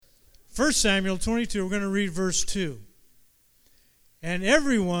1 Samuel 22, we're going to read verse 2. And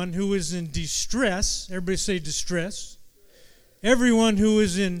everyone who is in distress, everybody say distress. Everyone who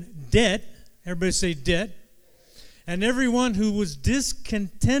is in debt, everybody say debt. And everyone who was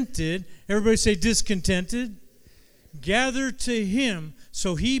discontented, everybody say discontented, gathered to him.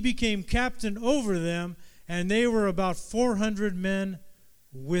 So he became captain over them, and they were about 400 men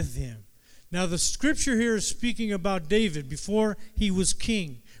with him. Now the scripture here is speaking about David before he was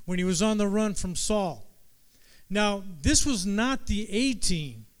king, when he was on the run from Saul. Now, this was not the A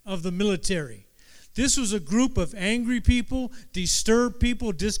team of the military. This was a group of angry people, disturbed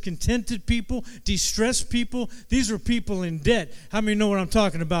people, discontented people, distressed people. These were people in debt. How many know what I'm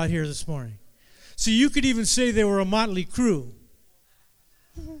talking about here this morning? So you could even say they were a motley crew.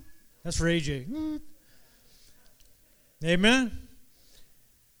 That's for AJ. Amen?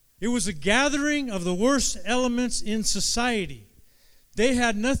 It was a gathering of the worst elements in society. They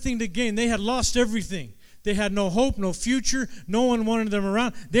had nothing to gain. They had lost everything. They had no hope, no future. No one wanted them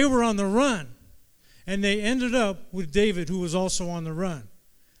around. They were on the run. And they ended up with David, who was also on the run.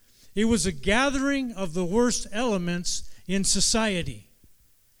 It was a gathering of the worst elements in society.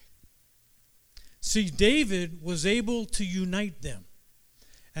 See, David was able to unite them.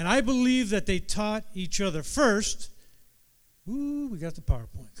 And I believe that they taught each other first. Ooh, we got the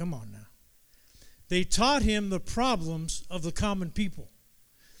PowerPoint. Come on now. They taught him the problems of the common people.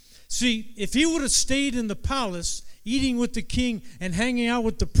 See, if he would have stayed in the palace, eating with the king and hanging out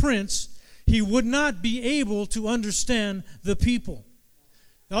with the prince, he would not be able to understand the people.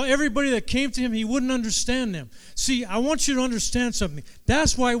 Now, everybody that came to him, he wouldn't understand them. See, I want you to understand something.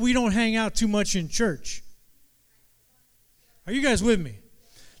 That's why we don't hang out too much in church. Are you guys with me?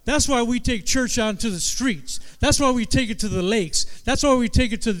 That's why we take church out into the streets. That's why we take it to the lakes. That's why we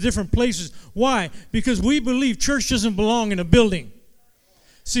take it to the different places. Why? Because we believe church doesn't belong in a building.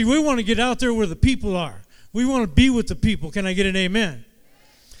 See, we want to get out there where the people are. We want to be with the people. Can I get an amen?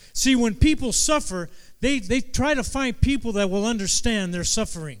 See, when people suffer, they try to find people that will understand their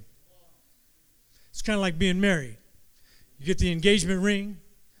suffering. It's kind of like being married. You get the engagement ring,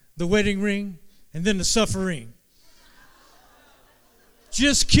 the wedding ring, and then the suffering.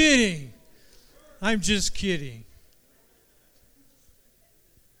 Just kidding. I'm just kidding.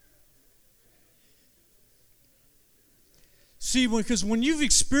 See, because when you've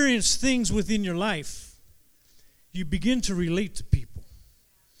experienced things within your life, you begin to relate to people.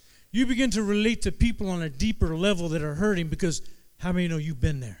 You begin to relate to people on a deeper level that are hurting, because how many know you've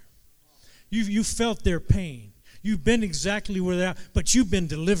been there? You felt their pain. You've been exactly where they're at, but you've been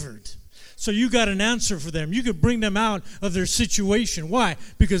delivered. So you got an answer for them. You could bring them out of their situation. Why?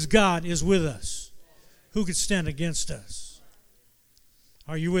 Because God is with us. Who could stand against us?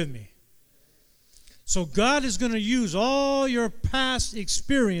 Are you with me? So God is going to use all your past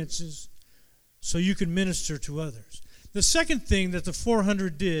experiences so you can minister to others. The second thing that the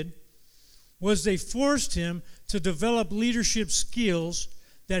 400 did was they forced him to develop leadership skills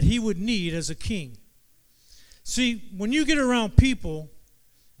that he would need as a king. See, when you get around people,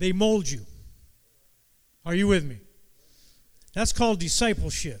 they mold you. Are you with me? That's called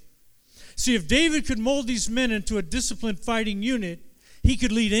discipleship. See, if David could mold these men into a disciplined fighting unit, he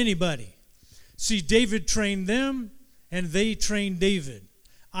could lead anybody. See, David trained them, and they trained David.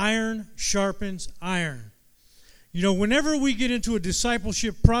 Iron sharpens iron. You know, whenever we get into a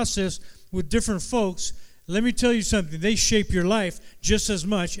discipleship process with different folks, let me tell you something. They shape your life just as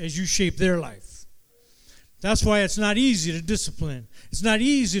much as you shape their life. That's why it's not easy to discipline. It's not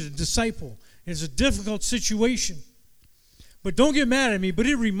easy to disciple. It's a difficult situation. But don't get mad at me, but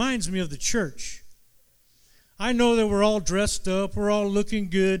it reminds me of the church. I know that we're all dressed up. We're all looking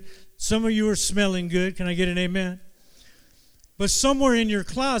good. Some of you are smelling good. Can I get an amen? But somewhere in your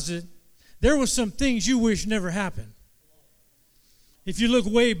closet, there were some things you wish never happened. If you look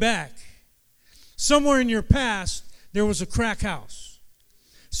way back, somewhere in your past, there was a crack house.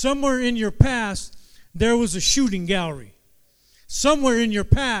 Somewhere in your past, there was a shooting gallery. Somewhere in your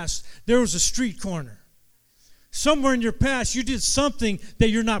past, there was a street corner. Somewhere in your past, you did something that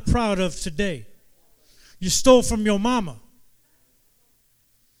you're not proud of today. You stole from your mama.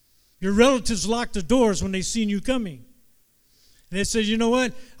 Your relatives locked the doors when they seen you coming. And they said, you know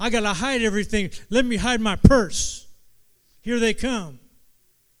what? I got to hide everything. Let me hide my purse. Here they come.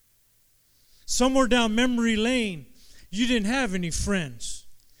 Somewhere down memory lane, you didn't have any friends.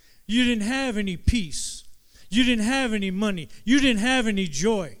 You didn't have any peace. You didn't have any money. You didn't have any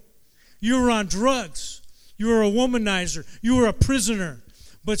joy. You were on drugs. You were a womanizer. You were a prisoner.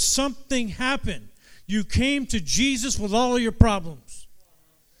 But something happened. You came to Jesus with all of your problems.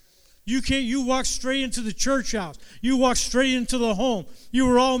 You walked straight into the church house. You walked straight into the home. You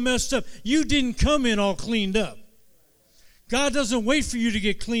were all messed up. You didn't come in all cleaned up. God doesn't wait for you to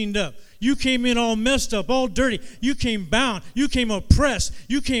get cleaned up. You came in all messed up, all dirty. You came bound. You came oppressed.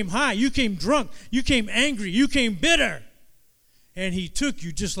 You came high. You came drunk. You came angry. You came bitter. And he took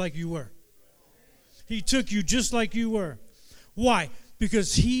you just like you were. He took you just like you were. Why?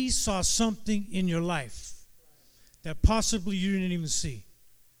 Because he saw something in your life that possibly you didn't even see.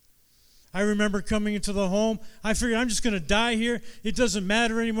 I remember coming into the home. I figured I'm just going to die here. It doesn't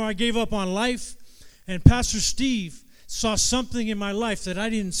matter anymore. I gave up on life. And Pastor Steve saw something in my life that I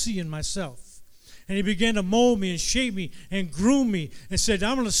didn't see in myself. And he began to mold me and shape me and groom me and said,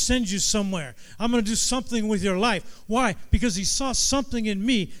 I'm going to send you somewhere. I'm going to do something with your life. Why? Because he saw something in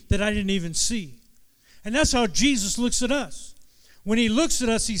me that I didn't even see. And that's how Jesus looks at us. When he looks at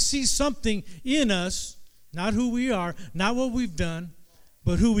us, he sees something in us, not who we are, not what we've done,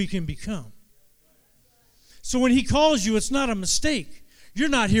 but who we can become. So when he calls you, it's not a mistake. You're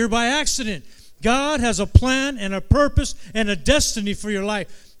not here by accident. God has a plan and a purpose and a destiny for your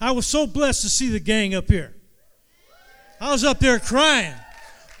life. I was so blessed to see the gang up here. I was up there crying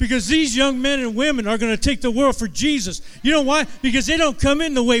because these young men and women are going to take the world for Jesus. You know why? Because they don't come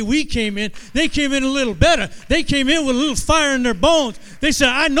in the way we came in. They came in a little better. They came in with a little fire in their bones. They said,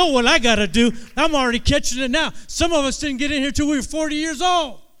 I know what I got to do. I'm already catching it now. Some of us didn't get in here till we were 40 years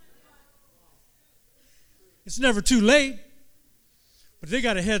old. It's never too late, but they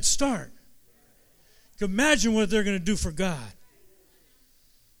got a head start. Imagine what they're going to do for God.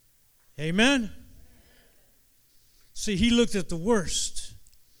 Amen? See, he looked at the worst,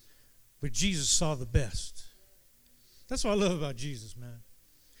 but Jesus saw the best. That's what I love about Jesus, man.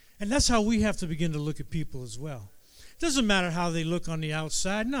 And that's how we have to begin to look at people as well. It doesn't matter how they look on the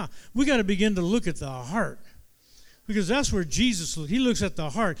outside. No, we got to begin to look at the heart. Because that's where Jesus looks. He looks at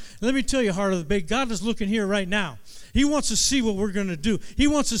the heart. Let me tell you, Heart of the Bay, God is looking here right now. He wants to see what we're going to do. He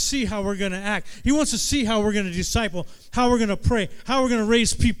wants to see how we're going to act. He wants to see how we're going to disciple, how we're going to pray, how we're going to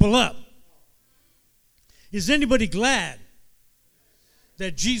raise people up. Is anybody glad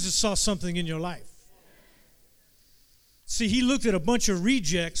that Jesus saw something in your life? See, he looked at a bunch of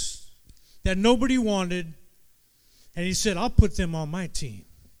rejects that nobody wanted, and he said, I'll put them on my team.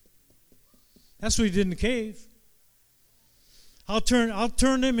 That's what he did in the cave. I'll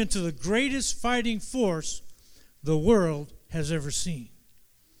turn them into the greatest fighting force the world has ever seen.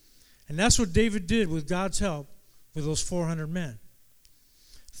 And that's what David did with God's help with those 400 men.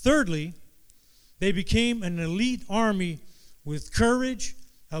 Thirdly, they became an elite army with courage,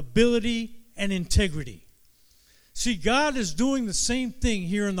 ability, and integrity. See, God is doing the same thing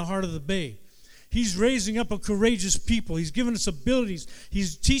here in the Heart of the Bay. He's raising up a courageous people. He's given us abilities.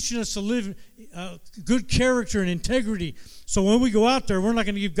 He's teaching us to live good character and integrity. So when we go out there, we're not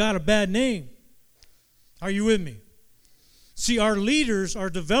going to give God a bad name. Are you with me? See, our leaders are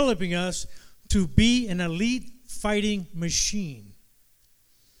developing us to be an elite fighting machine.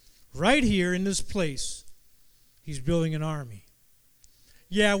 Right here in this place, he's building an army.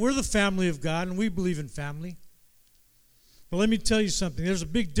 Yeah, we're the family of God, and we believe in family. But let me tell you something. There's a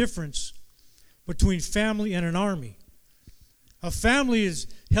big difference between family and an army. A family is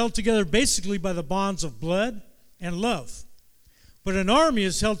held together basically by the bonds of blood and love. But an army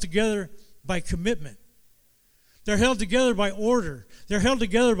is held together by commitment. They're held together by order. They're held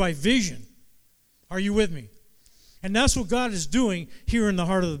together by vision. Are you with me? And that's what God is doing here in the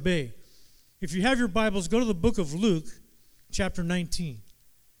Heart of the Bay. If you have your Bibles, go to the book of Luke, chapter 19.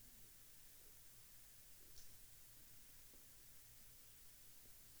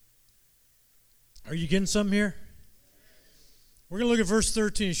 Are you getting something here? We're going to look at verse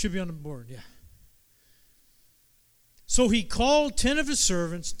 13. It should be on the board. Yeah. So he called 10 of his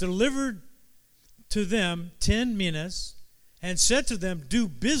servants, delivered to them 10 minas, and said to them, do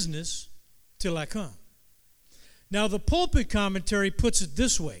business till I come. Now the pulpit commentary puts it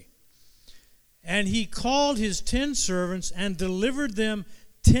this way. And he called his 10 servants and delivered them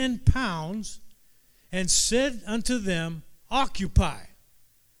 10 pounds and said unto them, occupy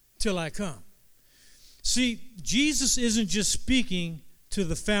till I come. See, Jesus isn't just speaking to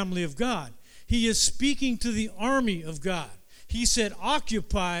the family of God. He is speaking to the army of God. He said,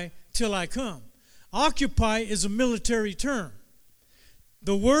 occupy till I come. Occupy is a military term.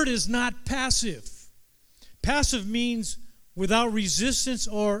 The word is not passive. Passive means without resistance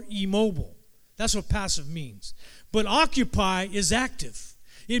or immobile. That's what passive means. But occupy is active.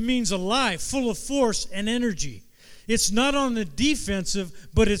 It means alive, full of force and energy. It's not on the defensive,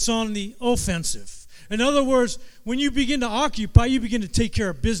 but it's on the offensive. In other words, when you begin to occupy, you begin to take care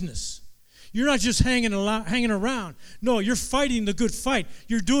of business. You're not just hanging around. No, you're fighting the good fight.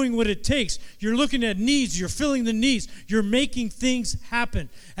 You're doing what it takes. You're looking at needs. You're filling the needs. You're making things happen.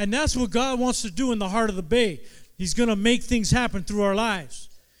 And that's what God wants to do in the heart of the Bay. He's going to make things happen through our lives.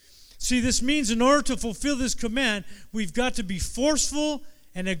 See, this means in order to fulfill this command, we've got to be forceful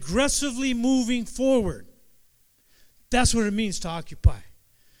and aggressively moving forward. That's what it means to occupy.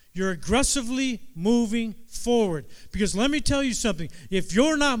 You're aggressively moving forward. Because let me tell you something. If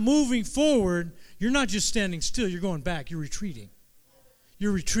you're not moving forward, you're not just standing still. You're going back. You're retreating.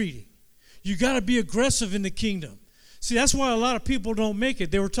 You're retreating. You got to be aggressive in the kingdom. See, that's why a lot of people don't make it.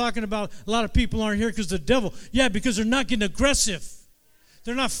 They were talking about a lot of people aren't here because of the devil. Yeah, because they're not getting aggressive.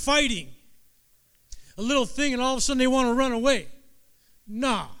 They're not fighting. A little thing and all of a sudden they want to run away.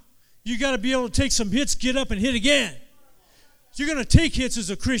 Nah. You got to be able to take some hits, get up and hit again. You're going to take hits as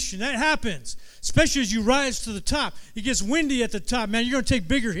a Christian. That happens, especially as you rise to the top. It gets windy at the top, man. You're going to take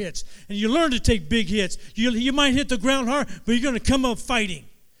bigger hits, and you learn to take big hits. You might hit the ground hard, but you're going to come up fighting.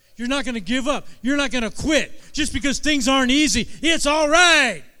 You're not going to give up. You're not going to quit just because things aren't easy. It's all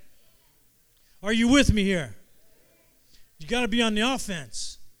right. Are you with me here? You got to be on the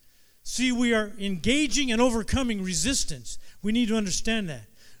offense. See, we are engaging and overcoming resistance. We need to understand that.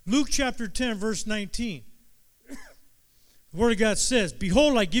 Luke chapter 10, verse 19. The Word of God says,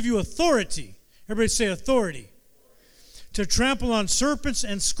 "Behold, I give you authority." Everybody say authority. "To trample on serpents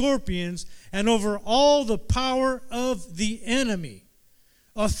and scorpions and over all the power of the enemy."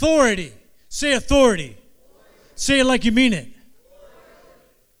 Authority. Say authority. Say it like you mean it.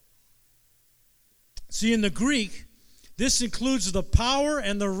 See, in the Greek, this includes the power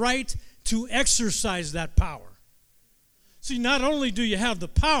and the right to exercise that power. See, not only do you have the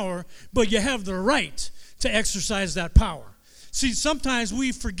power, but you have the right to exercise that power. See, sometimes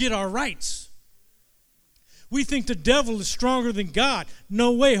we forget our rights. We think the devil is stronger than God.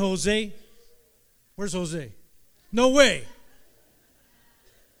 No way, Jose. Where's Jose? No way.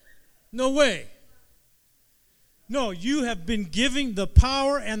 No way. No, you have been given the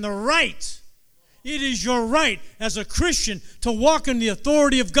power and the right. It is your right as a Christian to walk in the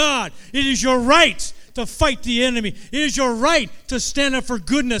authority of God. It is your right to fight the enemy. It is your right to stand up for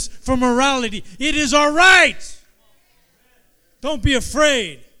goodness, for morality. It is our right. Don't be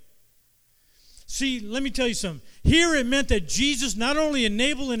afraid. See, let me tell you something. Here it meant that Jesus not only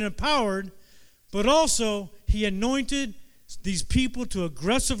enabled and empowered, but also he anointed these people to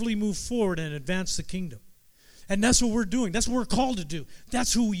aggressively move forward and advance the kingdom. And that's what we're doing. That's what we're called to do.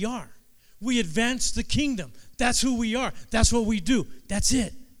 That's who we are. We advance the kingdom. That's who we are. That's what we do. That's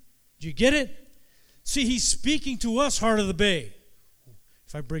it. Do you get it? See, he's speaking to us, Heart of the Bay.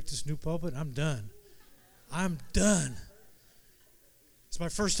 If I break this new pulpit, I'm done. I'm done. It's my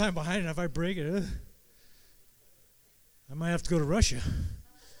first time behind it. If I break it, I might have to go to Russia.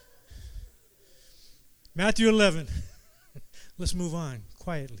 Matthew 11. Let's move on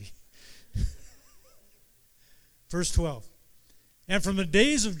quietly. Verse 12. "And from the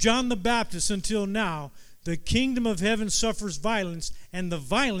days of John the Baptist until now, the kingdom of heaven suffers violence, and the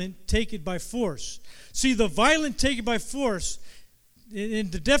violent take it by force." See, the violent take it by force.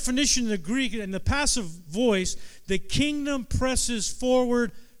 In the definition in the Greek, in the passive voice, the kingdom presses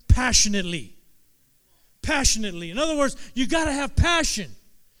forward passionately. Passionately. In other words, you got to have passion.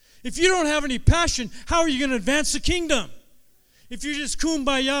 If you don't have any passion, how are you going to advance the kingdom? If you're just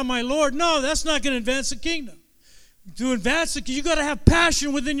kumbaya, my Lord, no, that's not going to advance the kingdom. To advance it, you got to have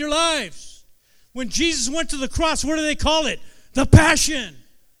passion within your lives. When Jesus went to the cross, what do they call it? The passion.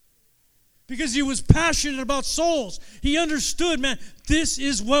 Because he was passionate about souls. He understood, man, this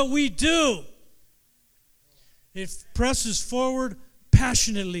is what we do. It presses forward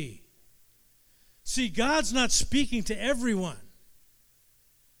passionately. See, God's not speaking to everyone.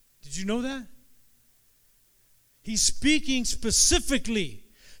 Did you know that? He's speaking specifically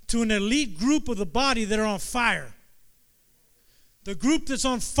to an elite group of the body that are on fire. The group that's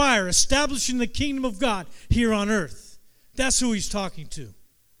on fire, establishing the kingdom of God here on earth. That's who he's talking to.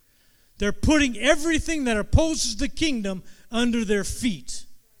 They're putting everything that opposes the kingdom under their feet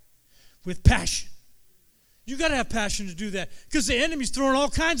with passion. You got to have passion to do that because the enemy's throwing all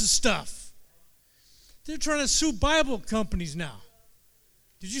kinds of stuff. They're trying to sue Bible companies now.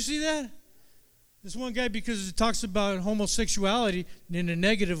 Did you see that? This one guy, because it talks about homosexuality in a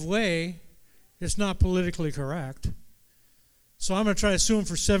negative way, it's not politically correct. So I'm going to try to sue him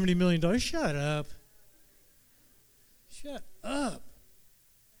for $70 million. Shut up. Shut up.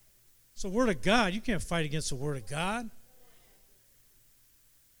 It's the Word of God. You can't fight against the Word of God.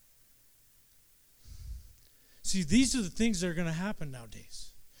 See, these are the things that are going to happen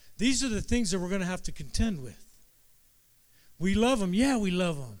nowadays. These are the things that we're going to have to contend with. We love them. Yeah, we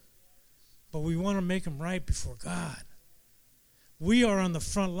love them. but we want to make them right before God. We are on the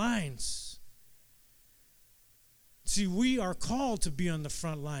front lines. See, we are called to be on the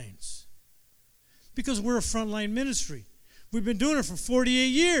front lines because we're a frontline ministry. We've been doing it for 48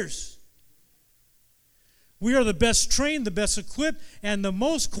 years. We are the best trained, the best equipped, and the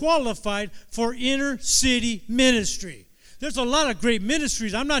most qualified for inner city ministry. There's a lot of great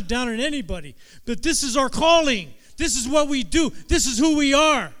ministries. I'm not downing anybody, but this is our calling. This is what we do. This is who we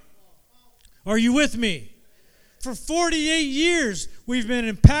are. Are you with me? For 48 years, we've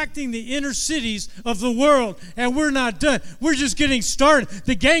been impacting the inner cities of the world, and we're not done. We're just getting started.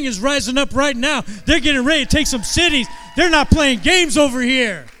 The gang is rising up right now. They're getting ready to take some cities. They're not playing games over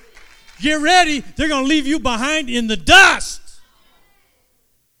here. Get ready. They're going to leave you behind in the dust.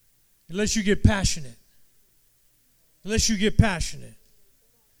 Unless you get passionate. Unless you get passionate.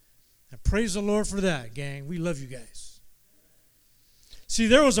 And praise the Lord for that, gang. We love you guys. See,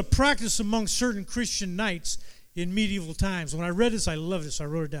 there was a practice among certain Christian knights in medieval times. When I read this, I love this. I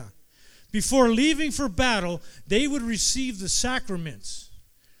wrote it down. Before leaving for battle, they would receive the sacraments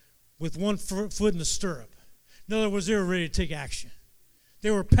with one foot in the stirrup. In other words, they were ready to take action. They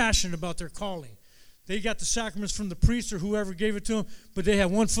were passionate about their calling. They got the sacraments from the priest or whoever gave it to them, but they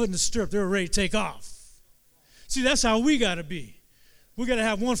had one foot in the stirrup. They were ready to take off. See, that's how we got to be. We got to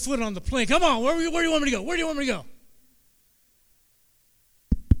have one foot on the plane. Come on, where do you want me to go? Where do you want me to go?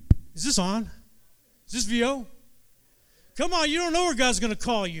 Is this on? Is this VO? Come on, you don't know where God's going to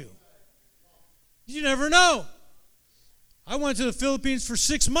call you. You never know. I went to the Philippines for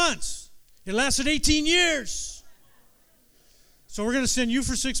 6 months. It lasted 18 years. So we're going to send you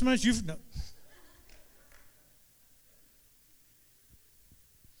for 6 months. No.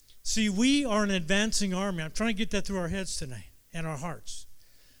 See, we are an advancing army. I'm trying to get that through our heads tonight and our hearts.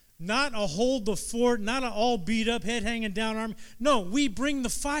 Not a hold the fort, not an all beat up, head hanging down army. No, we bring the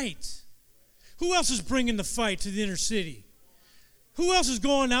fight. Who else is bringing the fight to the inner city? Who else is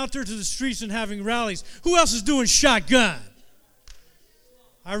going out there to the streets and having rallies? Who else is doing shotgun?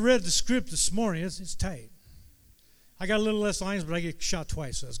 I read the script this morning. It's tight. I got a little less lines, but I get shot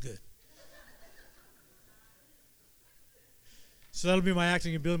twice, so that's good. So that'll be my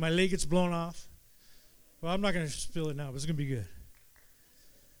acting ability. My leg gets blown off. Well, I'm not going to spill it now, but it's going to be good.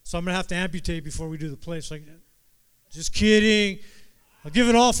 So I'm going to have to amputate before we do the play. So just kidding. I'll give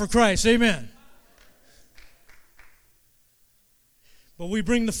it all for Christ. Amen. But we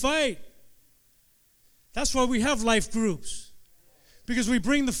bring the fight. That's why we have life groups. Because we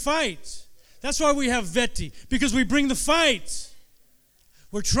bring the fight. That's why we have VETI. Because we bring the fight.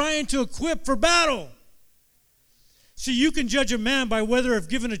 We're trying to equip for battle. See, you can judge a man by whether, if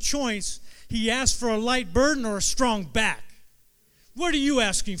given a choice, he asks for a light burden or a strong back. What are you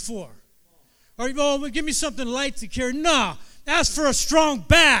asking for? Give me something light to carry. No, ask for a strong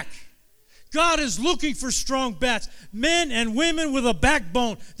back. God is looking for strong backs. Men and women with a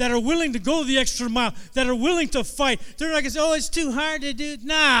backbone that are willing to go the extra mile, that are willing to fight. They're not going to say, oh, it's too hard to do.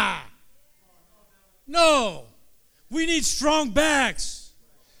 Nah. No. We need strong backs.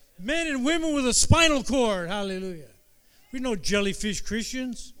 Men and women with a spinal cord. Hallelujah. We're no jellyfish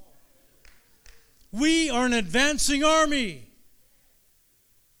Christians. We are an advancing army.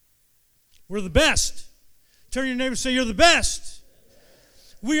 We're the best. Turn to your neighbor and say, you're the best.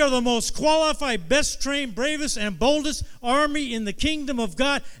 We are the most qualified, best trained, bravest, and boldest army in the kingdom of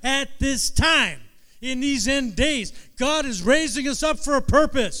God at this time. In these end days, God is raising us up for a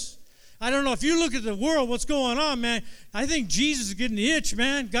purpose. I don't know, if you look at the world, what's going on, man, I think Jesus is getting the itch,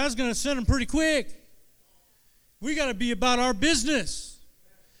 man. God's going to send him pretty quick. We got to be about our business.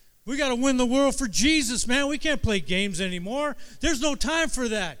 We got to win the world for Jesus, man. We can't play games anymore. There's no time for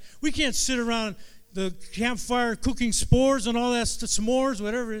that. We can't sit around the campfire cooking s'mores and all that stuff, s'mores,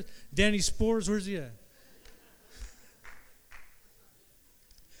 whatever it is. Danny Spores, where's he at?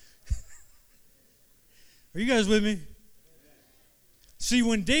 Are you guys with me? See,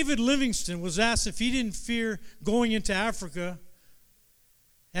 when David Livingstone was asked if he didn't fear going into Africa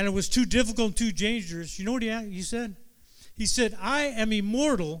and it was too difficult and too dangerous, you know what he said? He said, I am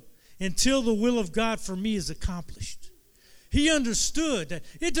immortal until the will of God for me is accomplished. He understood that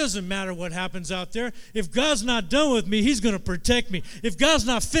it doesn't matter what happens out there. If God's not done with me, he's going to protect me. If God's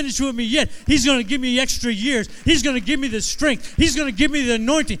not finished with me yet, he's going to give me extra years. He's going to give me the strength. He's going to give me the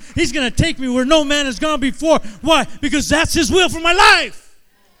anointing. He's going to take me where no man has gone before. Why? Because that's his will for my life.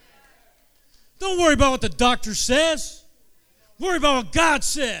 Don't worry about what the doctor says. Worry about what God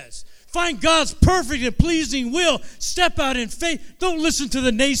says. Find God's perfect and pleasing will. Step out in faith. Don't listen to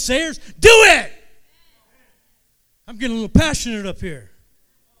the naysayers. Do it. I'm getting a little passionate up here.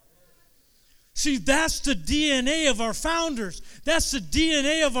 See, that's the DNA of our founders. That's the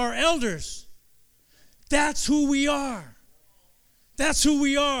DNA of our elders. That's who we are. That's who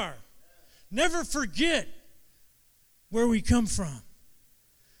we are. Never forget where we come from.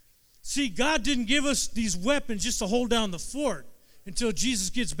 See, God didn't give us these weapons just to hold down the fort until Jesus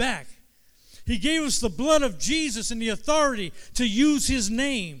gets back. He gave us the blood of Jesus and the authority to use His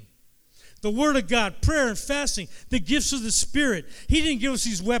name. The Word of God, prayer and fasting, the gifts of the Spirit. He didn't give us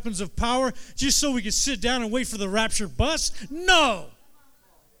these weapons of power just so we could sit down and wait for the rapture bus. No.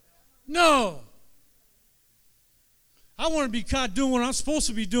 No. I want to be caught doing what I'm supposed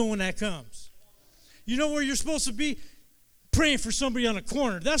to be doing when that comes. You know where you're supposed to be? Praying for somebody on a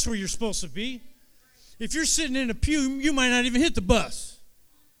corner. That's where you're supposed to be. If you're sitting in a pew, you might not even hit the bus.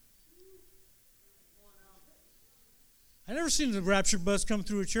 I never seen the rapture bus come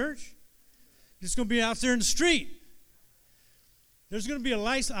through a church. It's going to be out there in the street. There's going to be a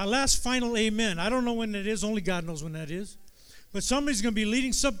last final amen. I don't know when that is. Only God knows when that is. But somebody's going to be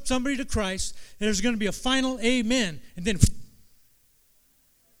leading somebody to Christ, and there's going to be a final amen. And then,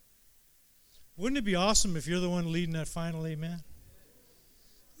 wouldn't it be awesome if you're the one leading that final amen?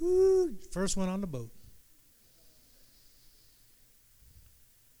 Woo, first one on the boat.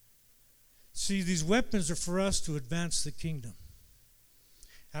 See, these weapons are for us to advance the kingdom.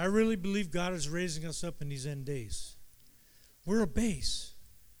 I really believe God is raising us up in these end days. We're a base.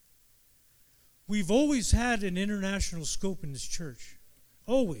 We've always had an international scope in this church.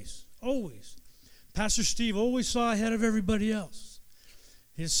 Always, always. Pastor Steve always saw ahead of everybody else.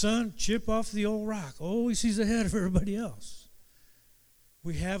 His son, Chip off the old rock, always sees ahead of everybody else.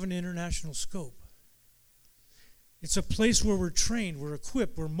 We have an international scope. It's a place where we're trained, we're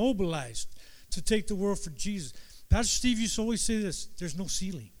equipped, we're mobilized to take the world for Jesus. Pastor Steve used to always say this, there's no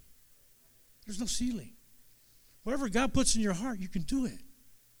ceiling. There's no ceiling. Whatever God puts in your heart, you can do it.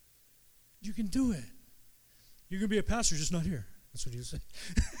 You can do it. You're going to be a pastor, just not here. That's what he would say.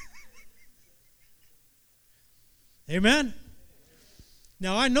 Amen?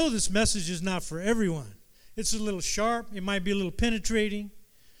 Now, I know this message is not for everyone. It's a little sharp. It might be a little penetrating.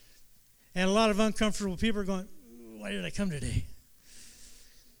 And a lot of uncomfortable people are going, why did I come today?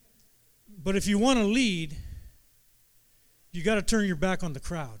 But if you want to lead, you got to turn your back on the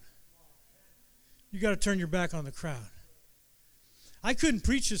crowd. You got to turn your back on the crowd. I couldn't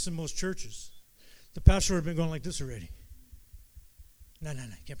preach this in most churches. The pastor would have been going like this already. No,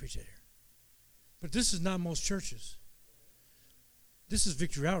 can't preach that here. But this is not most churches. This is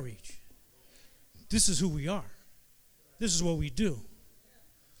Victory Outreach. This is who we are. This is what we do.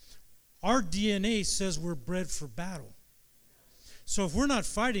 Our DNA says we're bred for battle. So if we're not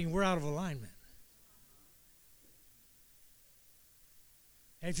fighting, we're out of alignment.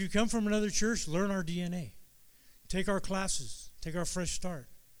 And if you come from another church, learn our DNA. Take our classes. Take our fresh start.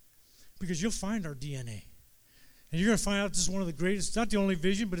 Because you'll find our DNA. And you're going to find out this is one of the greatest, not the only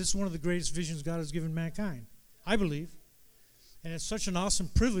vision, but it's one of the greatest visions God has given mankind. I believe. And it's such an awesome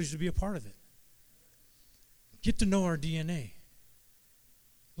privilege to be a part of it. Get to know our DNA.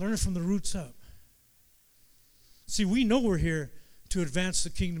 Learn it from the roots up. See, we know we're here to advance the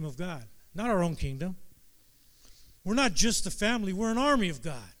kingdom of God, not our own kingdom. We're not just a family, we're an army of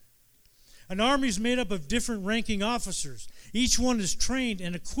God. An army is made up of different ranking officers. Each one is trained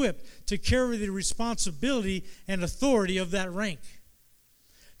and equipped to carry the responsibility and authority of that rank.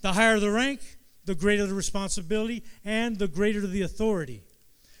 The higher the rank, the greater the responsibility and the greater the authority.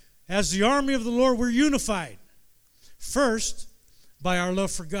 As the army of the Lord, we're unified. First, by our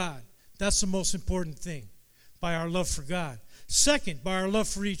love for God. That's the most important thing, by our love for God. Second, by our love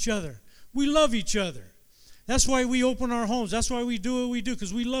for each other. We love each other. That's why we open our homes. That's why we do what we do,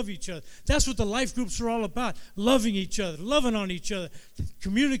 because we love each other. That's what the life groups are all about, loving each other, loving on each other,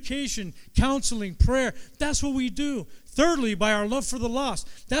 communication, counseling, prayer. That's what we do. Thirdly, by our love for the lost.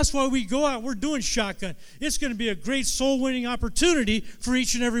 That's why we go out. We're doing Shotgun. It's going to be a great soul-winning opportunity for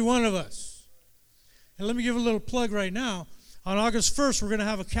each and every one of us. And let me give a little plug right now. On August 1st, we're going to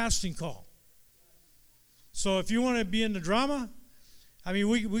have a casting call. So if you want to be in the drama, I mean,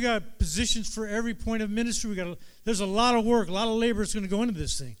 we got positions for every point of ministry. There's a lot of work, a lot of labor that's going to go into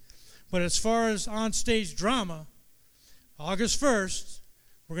this thing. But as far as on-stage drama, August 1st,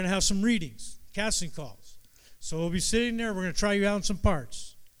 we're going to have some readings, casting calls. So we'll be sitting there. We're going to try you out in some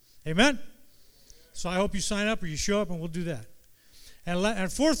parts. Amen? So I hope you sign up or you show up, and we'll do that.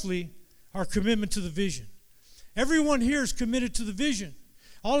 And fourthly, our commitment to the vision. Everyone here is committed to the vision.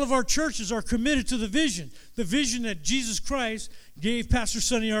 All of our churches are committed to the vision that Jesus Christ gave Pastor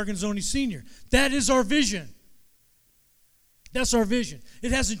Sonny Arganzoni Sr. That is our vision. That's our vision.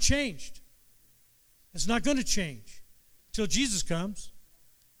 It hasn't changed. It's not going to change until Jesus comes.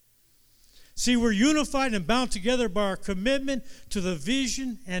 See, we're unified and bound together by our commitment to the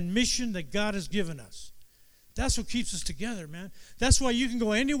vision and mission that God has given us. That's what keeps us together, man. That's why you can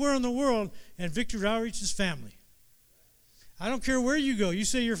go anywhere in the world and Victory Outreach is family. I don't care where you go. You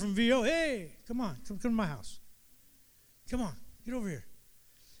say you're from VO. Hey, come on. Come to my house. Come on. Get over here.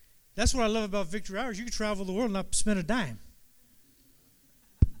 That's what I love about Victory Outreach. You can travel the world and not spend a dime.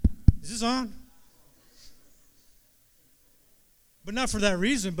 Is this on? But not for that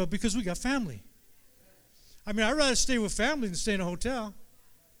reason, but because we got family. I mean, I'd rather stay with family than stay in a hotel.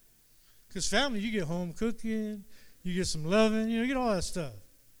 Because family, you get home cooking, you get some loving, you get all that stuff.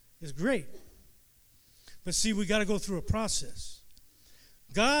 It's great. But see, we got to go through a process.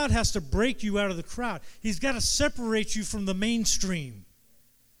 God has to break you out of the crowd. He's got to separate you from the mainstream.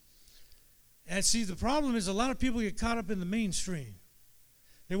 And see, the problem is a lot of people get caught up in the mainstream.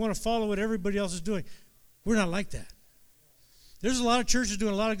 They want to follow what everybody else is doing. We're not like that. There's a lot of churches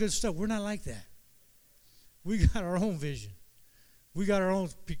doing a lot of good stuff. We're not like that. We got our own vision. We got our own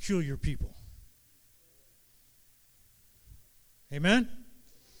peculiar people. Amen?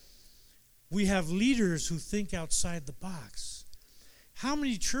 We have leaders who think outside the box. How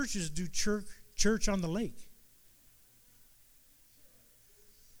many churches do church on the lake?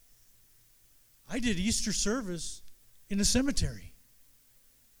 I did Easter service in a cemetery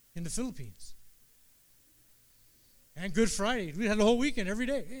in the Philippines. And Good Friday. We had the whole weekend, every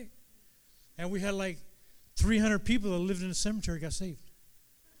day. And we had like 300 people that lived in the cemetery got saved.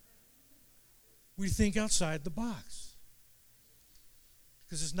 We think outside the box.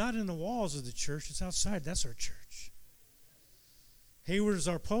 Because it's not in the walls of the church, it's outside. That's our church. Hayward is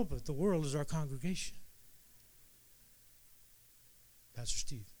our pulpit. The world is our congregation. Pastor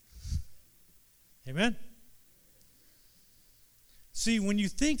Steve. Amen? See, when you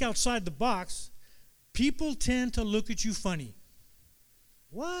think outside the box, people tend to look at you funny.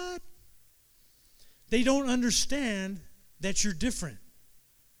 What? They don't understand that you're different.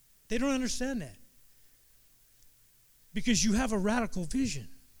 They don't understand that. Because you have a radical vision.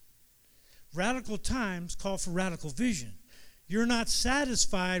 Radical times call for radical vision. You're not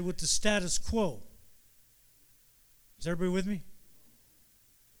satisfied with the status quo. Is everybody with me?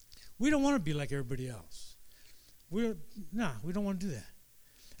 We don't want to be like everybody else. We don't want to do that.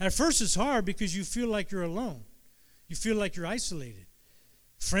 At first it's hard because you feel like you're alone. You feel like you're isolated.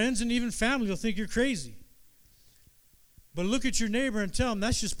 Friends and even family will think you're crazy. But look at your neighbor and tell them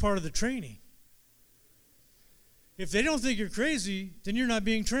that's just part of the training. If they don't think you're crazy, then you're not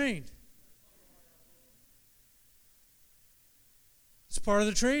being trained. It's part of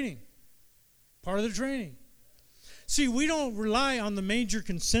the training. Part of the training. See, we don't rely on the major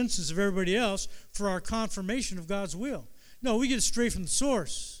consensus of everybody else for our confirmation of God's will. No, we get it straight from the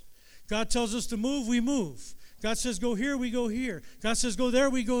source. God tells us to move, we move. God says go here, we go here. God says go there,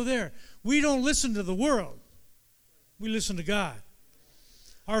 we go there. We don't listen to the world. We listen to God.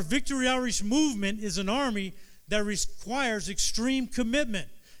 Our Victory Outreach movement is an army that requires extreme commitment.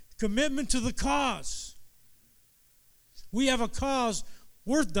 Commitment to the cause. We have a cause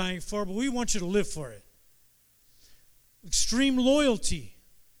worth dying for, but we want you to live for it. Extreme loyalty.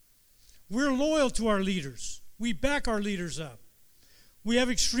 We're loyal to our leaders. We back our leaders up. We have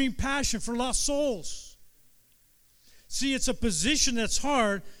extreme passion for lost souls. See, it's a position that's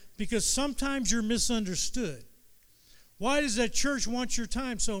hard because sometimes you're misunderstood. Why does that church want your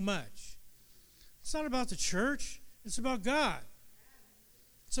time so much? It's not about the church. It's about God.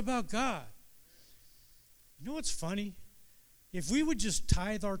 It's about God. You know what's funny? If we would just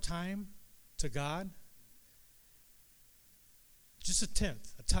tithe our time to God, just a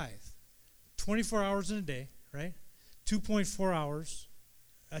tenth, a tithe, 24 hours in a day, right? 2.4 hours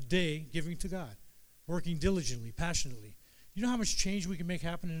a day giving to God, working diligently, passionately. You know how much change we can make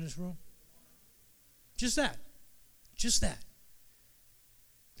happen in this room? Just that. Just that.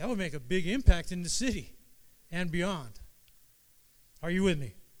 That would make a big impact in the city and beyond. Are you with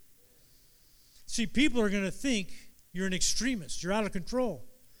me? See, people are going to think you're an extremist. You're out of control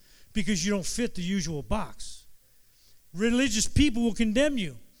because you don't fit the usual box. Religious people will condemn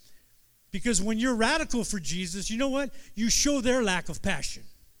you because when you're radical for Jesus, you know what? You show their lack of passion.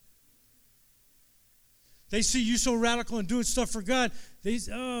 They see you so radical and doing stuff for God. They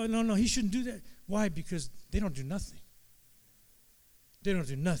say, oh, no, he shouldn't do that. Why? Because they don't do nothing. They don't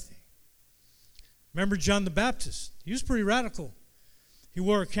do nothing. Remember John the Baptist? He was pretty radical. He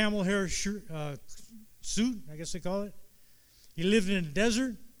wore a camel hair suit, I guess they call it. He lived in a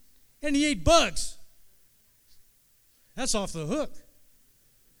desert, and he ate bugs. That's off the hook.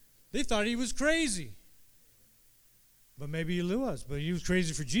 They thought he was crazy. But maybe he was. But he was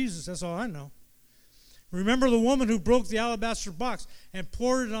crazy for Jesus. That's all I know. Remember the woman who broke the alabaster box and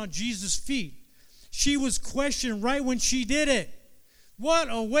poured it on Jesus' feet? She was questioned right when she did it. What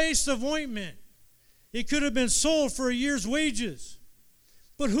a waste of ointment. It could have been sold for a year's wages.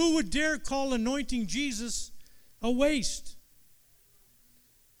 But who would dare call anointing Jesus a waste?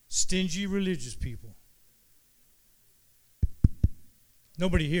 Stingy religious people.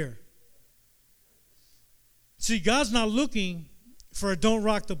 Nobody here. See, God's not looking for a don't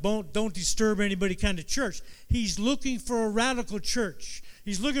rock the boat, don't disturb anybody kind of church. He's looking for a radical church.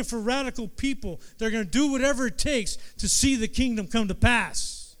 He's looking for radical people that are going to do whatever it takes to see the kingdom come to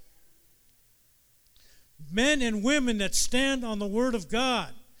pass. Men and women that stand on the Word of God.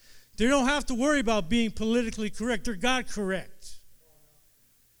 They don't have to worry about being politically correct. They're God correct.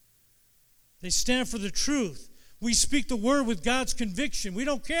 They stand for the truth. We speak the Word with God's conviction. We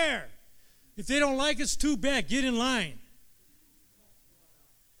don't care. If they don't like us, too bad. Get in line.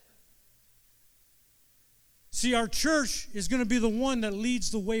 See, our church is going to be the one that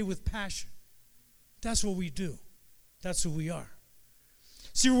leads the way with passion. That's what we do. That's who we are.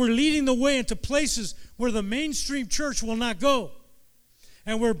 See, we're leading the way into places where the mainstream church will not go.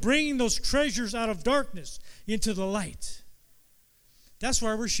 And we're bringing those treasures out of darkness into the light. That's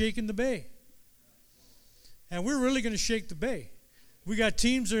why we're shaking the bay. And we're really going to shake the bay. We got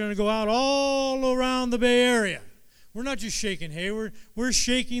teams that are going to go out all around the Bay Area. We're not just shaking Hayward. We're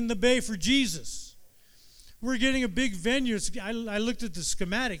shaking the bay for Jesus. We're getting a big venue. I looked at the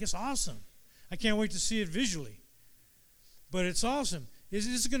schematic. It's awesome. I can't wait to see it visually. But it's awesome. This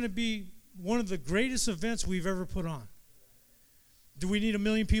is going to be one of the greatest events we've ever put on. Do we need 1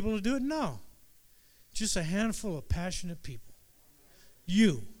 million people to do it? No. Just a handful of passionate people.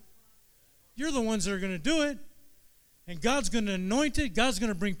 You're the ones that are going to do it. And God's going to anoint it. God's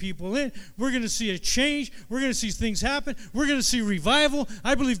going to bring people in. We're going to see a change. We're going to see things happen. We're going to see revival.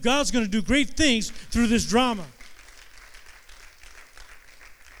 I believe God's going to do great things through this drama.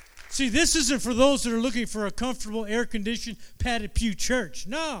 See, this isn't for those that are looking for a comfortable, air-conditioned, padded pew church.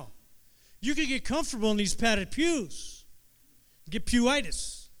 No. You can get comfortable in these padded pews. Get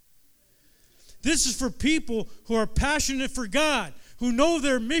pewitis. This is for people who are passionate for God, who know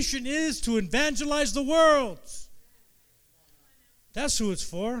their mission is to evangelize the world. That's who it's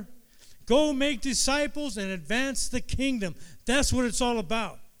for. Go make disciples and advance the kingdom. That's what it's all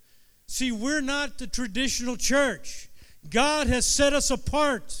about. See, we're not the traditional church. God has set us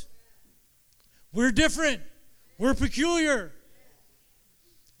apart. We're different. We're peculiar.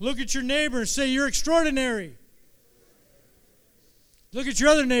 Look at your neighbor and say, you're extraordinary. Look at your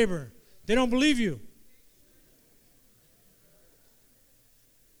other neighbor. They don't believe you.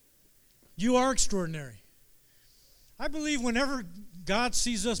 You are extraordinary. I believe whenever God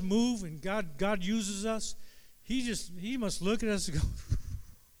sees us move and God uses us, he must look at us and go,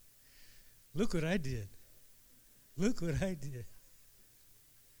 look what I did. Look what I did.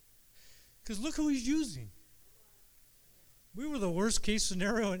 Because look who he's using. We were the worst case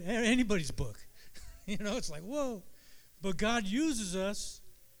scenario in anybody's book. It's like, whoa. But God uses us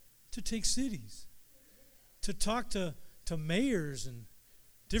to take cities, to talk to mayors and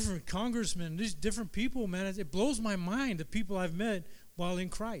different congressmen, these different people, man. It blows my mind, the people I've met while in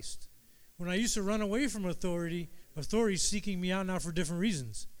Christ. When I used to run away from authority's seeking me out now for different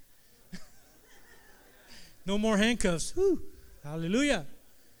reasons. No more handcuffs. Whew. Hallelujah.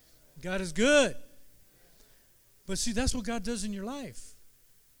 God is good. But see, that's what God does in your life.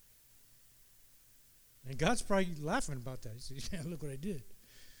 And God's probably laughing about that. He says, yeah, look what I did.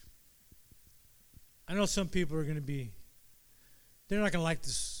 I know some people are going to be, they're not going to like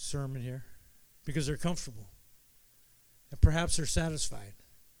this sermon here because they're comfortable. And perhaps they're satisfied.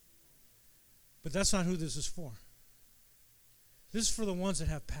 But that's not who this is for. This is for the ones that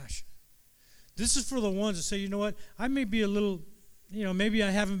have passion. This is for the ones that say, you know what, I may be a little, maybe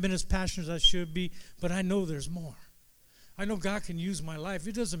I haven't been as passionate as I should be, but I know there's more. I know God can use my life.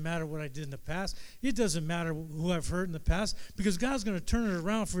 It doesn't matter what I did in the past. It doesn't matter who I've hurt in the past because God's going to turn it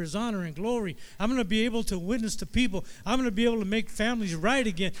around for his honor and glory. I'm going to be able to witness to people. I'm going to be able to make families right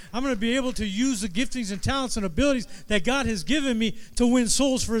again. I'm going to be able to use the giftings and talents and abilities that God has given me to win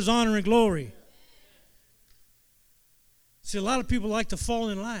souls for his honor and glory. See, a lot of people like to fall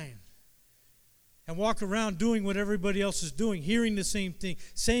in line and walk around doing what everybody else is doing, hearing the same thing,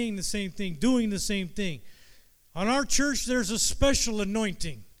 saying the same thing, doing the same thing. On our church, there's a special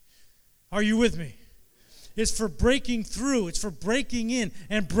anointing. Are you with me? It's for breaking through. It's for breaking in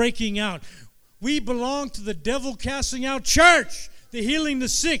and breaking out. We belong to the devil casting out church, the healing the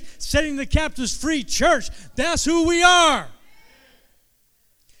sick, setting the captives free church. That's who we are.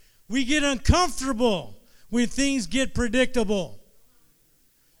 We get uncomfortable when things get predictable.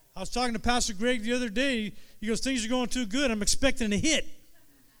 I was talking to Pastor Greg the other day. He goes, things are going too good. I'm expecting a hit.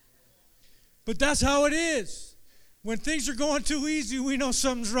 But that's how it is. When things are going too easy, we know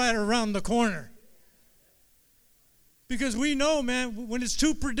something's right around the corner. Because we know, man, when it's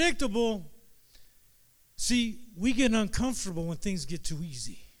too predictable, see, we get uncomfortable when things get too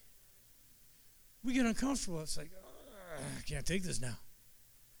easy. We get uncomfortable. It's like, I can't take this now.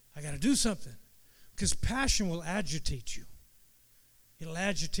 I got to do something. Because passion will agitate you. It'll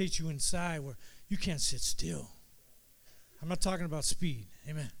agitate you inside where you can't sit still. I'm not talking about speed.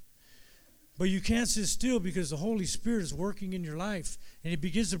 Amen. But you can't sit still because the Holy Spirit is working in your life, and it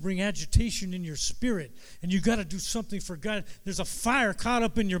begins to bring agitation in your spirit. And you got to do something for God. There's a fire caught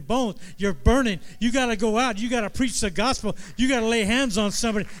up in your bones. You're burning. You got to go out. You got to preach the gospel. You got to lay hands on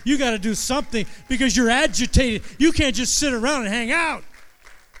somebody. You got to do something because you're agitated. You can't just sit around and hang out.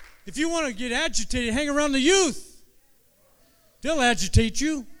 If you want to get agitated, hang around the youth. They'll agitate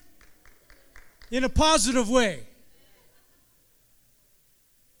you in a positive way.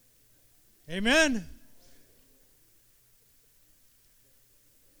 Amen.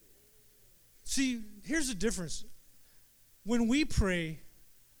 See, here's the difference. When we pray,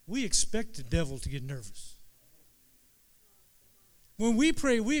 we expect the devil to get nervous. When we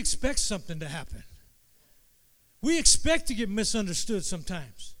pray, we expect something to happen. We expect to get misunderstood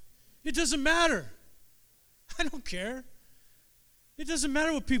sometimes. It doesn't matter. I don't care. It doesn't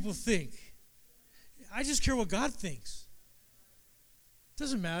matter what people think. I just care what God thinks. It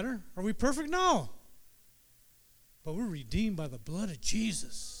doesn't matter. Are we perfect? No. But we're redeemed by the blood of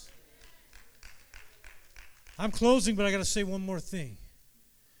Jesus. I'm closing, but I got to say one more thing.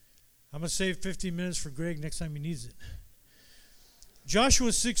 I'm going to save 15 minutes for Greg next time he needs it. Joshua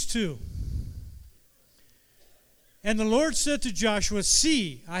 6:2. And the Lord said to Joshua,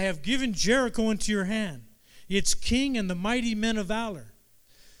 see, I have given Jericho into your hand, its king and the mighty men of valor.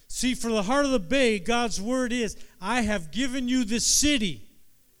 See, for the heart of the bay, God's word is, I have given you this city.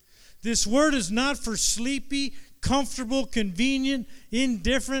 This word is not for sleepy, comfortable, convenient,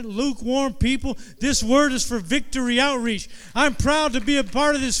 indifferent, lukewarm people. This word is for Victory Outreach. I'm proud to be a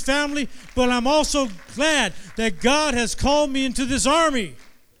part of this family, but I'm also glad that God has called me into this army.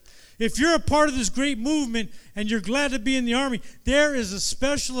 If you're a part of this great movement and you're glad to be in the army, there is a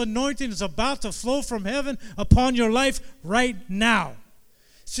special anointing that's about to flow from heaven upon your life right now.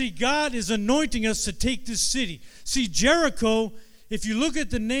 See, God is anointing us to take this city. See, Jericho, if you look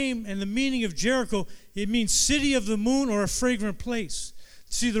at the name and the meaning of Jericho, it means city of the moon or a fragrant place.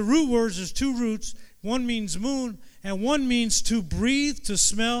 See, the root words, there's two roots. One means moon, and one means to breathe, to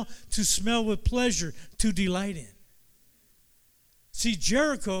smell with pleasure, to delight in. See,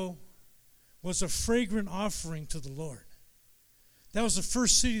 Jericho was a fragrant offering to the Lord. That was the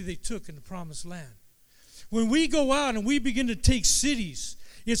first city they took in the promised land. When we go out and we begin to take cities,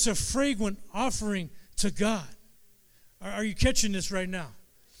 it's a fragrant offering to God. Are you catching this right now?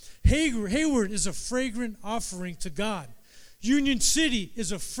 Hayward is a fragrant offering to God. Union City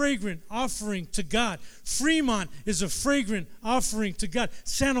is a fragrant offering to God. Fremont is a fragrant offering to God.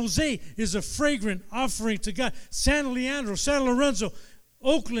 San Jose is a fragrant offering to God. San Leandro, San Lorenzo,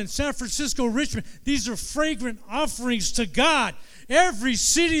 Oakland, San Francisco, Richmond, these are fragrant offerings to God. Every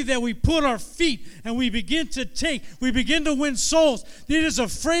city that we put our feet and we begin to take, we begin to win souls, it is a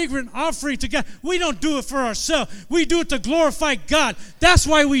fragrant offering to God. We don't do it for ourselves. We do it to glorify God. That's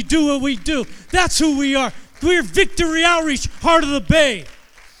why we do what we do. That's who we are. We're Victory Outreach, Heart of the Bay.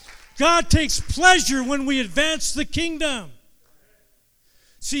 God takes pleasure when we advance the kingdom.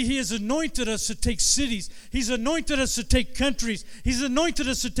 See, He has anointed us to take cities. He's anointed us to take countries. He's anointed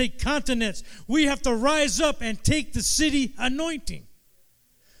us to take continents. We have to rise up and take the city anointing.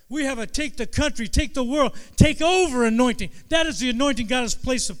 We have to take the country, take the world, take over anointing. That is the anointing God has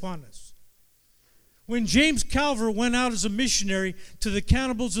placed upon us. When James Calvert went out as a missionary to the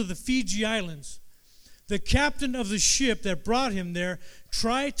cannibals of the Fiji Islands, the captain of the ship that brought him there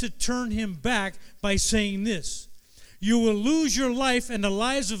tried to turn him back by saying this: you will lose your life and the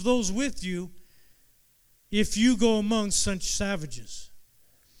lives of those with you if you go among such savages.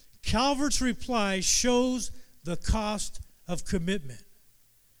 Calvert's reply shows the cost of commitment.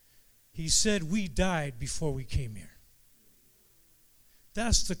 He said, we died before we came here.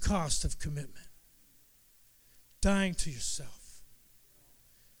 That's the cost of commitment. Dying to yourself.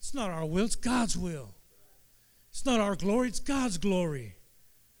 It's not our will, it's God's will. It's not our glory, it's God's glory.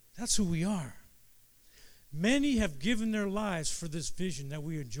 That's who we are. Many have given their lives for this vision that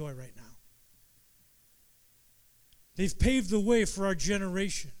we enjoy right now. They've paved the way for our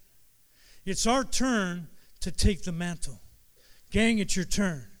generation. It's our turn to take the mantle. Gang, it's your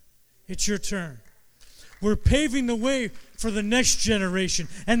turn. It's your turn. We're paving the way for the next generation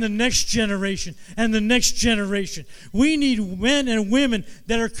and the next generation and the next generation. We need men and women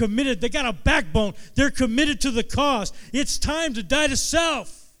that are committed. They got a backbone. They're committed to the cause. It's time to die to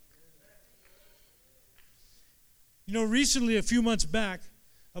self. You know, recently, a few months back,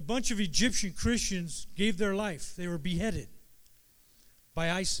 a bunch of Egyptian Christians gave their life. They were beheaded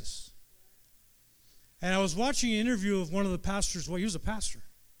by ISIS. And I was watching an interview of one of the pastors. Well, he was a pastor.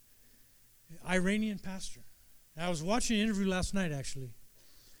 Iranian pastor. And I was watching an interview last night, actually.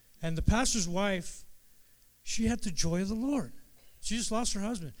 And the pastor's wife, she had the joy of the Lord. She just lost her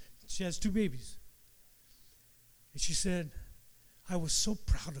husband. She has 2 babies. And she said, I was so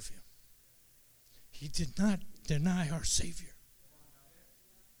proud of him. He did not deny our Savior.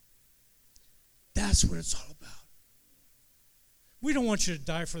 That's what it's all about. We don't want you to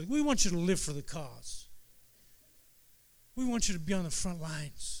die we want you to live for the cause. We want you to be on the front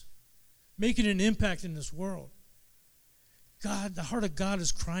lines, making an impact in this world. God, the heart of God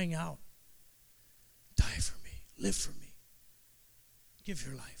is crying out. Die for me. Live for me. Give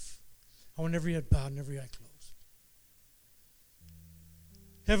your life. I want every head bowed and every eye closed.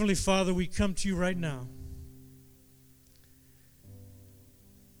 Heavenly Father, we come to you right now.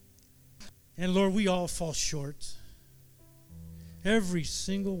 And Lord, we all fall short. Every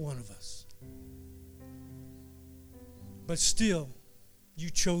single one of us. But still, you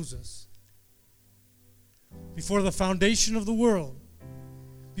chose us. Before the foundation of the world,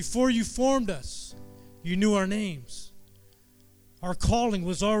 before you formed us, you knew our names. Our calling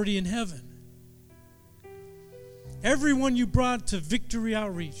was already in heaven. Everyone you brought to Victory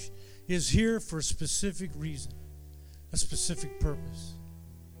Outreach is here for a specific reason, a specific purpose.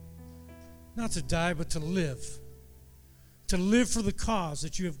 Not to die, but to live. To live for the cause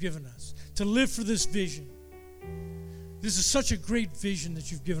that you have given us. To live for this vision. This is such a great vision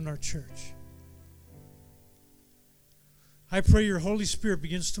that you've given our church. I pray your Holy Spirit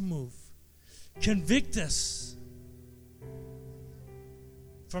begins to move. Convict us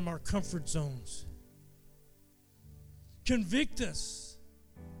from our comfort zones. Convict us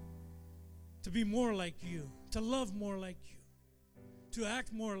to be more like you, to love more like you, to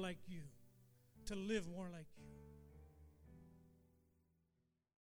act more like you, to live more like you.